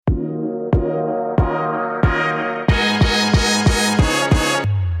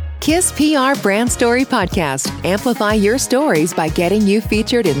KISS PR Brand Story Podcast. Amplify your stories by getting you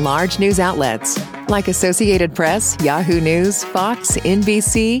featured in large news outlets like Associated Press, Yahoo News, Fox,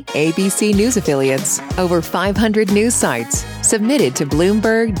 NBC, ABC News affiliates, over 500 news sites, submitted to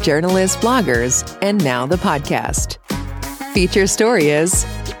Bloomberg, journalists, bloggers, and now the podcast. Feature story is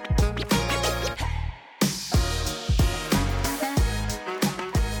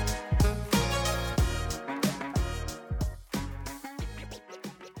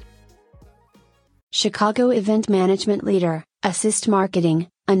Chicago event management leader, Assist Marketing,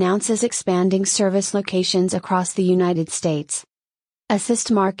 announces expanding service locations across the United States. Assist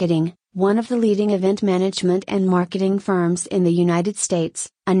Marketing, one of the leading event management and marketing firms in the United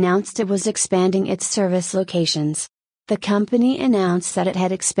States, announced it was expanding its service locations. The company announced that it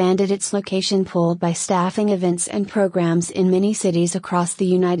had expanded its location pool by staffing events and programs in many cities across the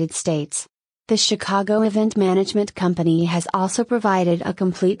United States. The Chicago Event Management Company has also provided a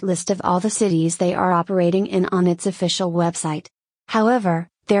complete list of all the cities they are operating in on its official website. However,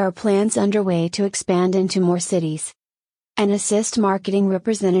 there are plans underway to expand into more cities. An Assist Marketing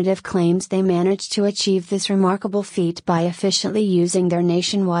representative claims they managed to achieve this remarkable feat by efficiently using their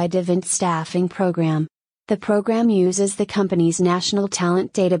nationwide event staffing program. The program uses the company's national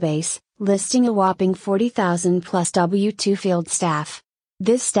talent database, listing a whopping 40,000 plus W-2 field staff.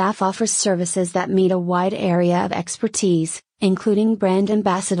 This staff offers services that meet a wide area of expertise, including brand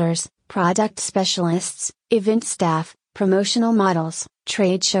ambassadors, product specialists, event staff, promotional models,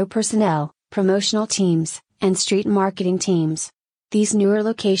 trade show personnel, promotional teams, and street marketing teams. These newer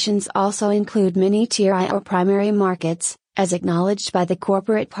locations also include many Tier I or primary markets, as acknowledged by the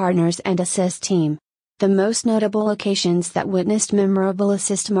corporate partners and Assist team. The most notable locations that witnessed memorable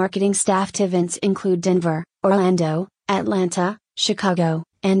Assist Marketing staffed events include Denver, Orlando, Atlanta, Chicago,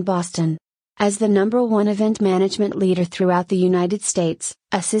 and Boston. As the #1 event management leader throughout the United States,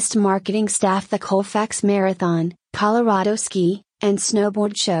 Assist Marketing staffed the Colfax Marathon, Colorado Ski and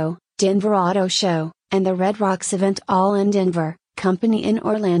Snowboard Show, Denver Auto Show, and the Red Rocks event all in Denver, Company in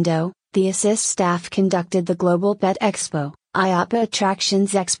Orlando. The Assist staff conducted the Global Pet Expo, IAAPA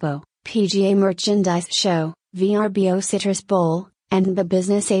Attractions Expo, PGA Merchandise Show, VRBO Citrus Bowl, and the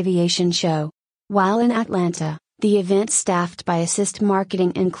Business Aviation Show. While in Atlanta, the events staffed by Assist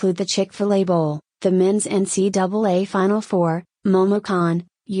Marketing include the Chick-fil-A Bowl, the Men's NCAA Final Four, MomoCon,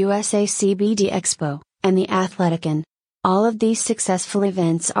 USA CBD Expo, and the Athleticon. All of these successful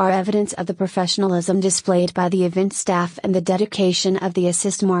events are evidence of the professionalism displayed by the event staff and the dedication of the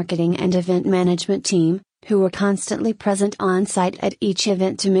Assist Marketing and event management team, who were constantly present on site at each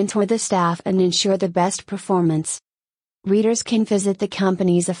event to mentor the staff and ensure the best performance. Readers can visit the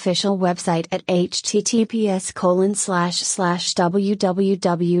company's official website at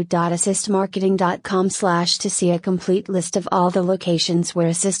https://www.assistmarketing.com/ to see a complete list of all the locations where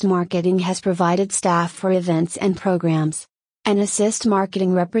Assist Marketing has provided staff for events and programs. An Assist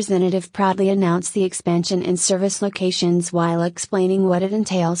Marketing representative proudly announced the expansion in service locations while explaining what it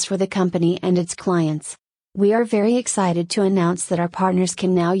entails for the company and its clients. We are very excited to announce that our partners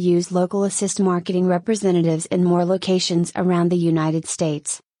can now use local Assist Marketing representatives in more locations around the United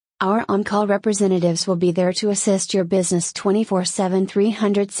States. Our on-call representatives will be there to assist your business 24/7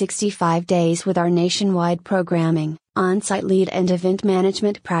 365 days with our nationwide programming, on-site lead and event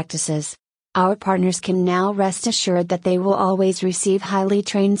management practices. Our partners can now rest assured that they will always receive highly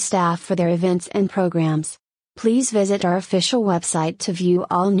trained staff for their events and programs. Please visit our official website to view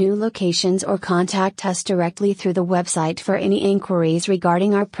all new locations or contact us directly through the website for any inquiries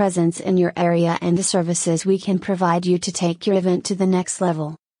regarding our presence in your area and the services we can provide you to take your event to the next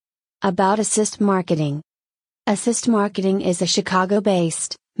level. About Assist Marketing. Assist Marketing is a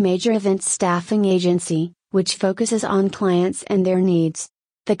Chicago-based, major event staffing agency, which focuses on clients and their needs.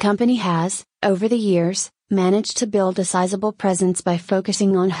 The company has, over the years, managed to build a sizable presence by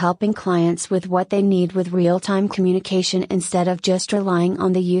focusing on helping clients with what they need with real-time communication instead of just relying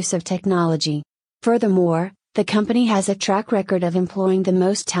on the use of technology. Furthermore, the company has a track record of employing the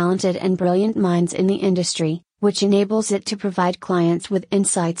most talented and brilliant minds in the industry, which enables it to provide clients with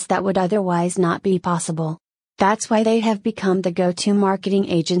insights that would otherwise not be possible. That's why they have become the go-to marketing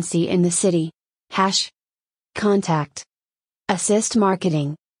agency in the city. Contact Assist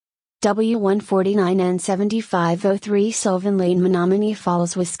Marketing. W149 and 7503 Sylvan Lane, Menominee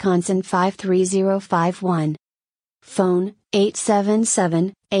Falls, Wisconsin 53051. Phone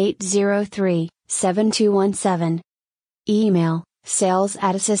 877-803-7217. Email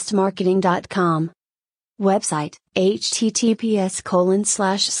sales@assistmarketing.com. Website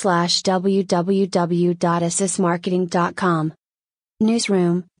https://www.assistmarketing.com.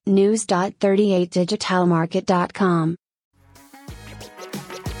 Newsroom news.38digitalmarket.com.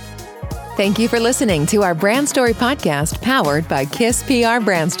 Thank you for listening to our Brand Story podcast powered by KISS PR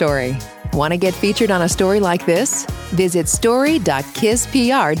Brand Story. Want to get featured on a story like this? Visit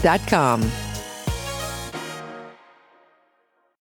story.kisspr.com.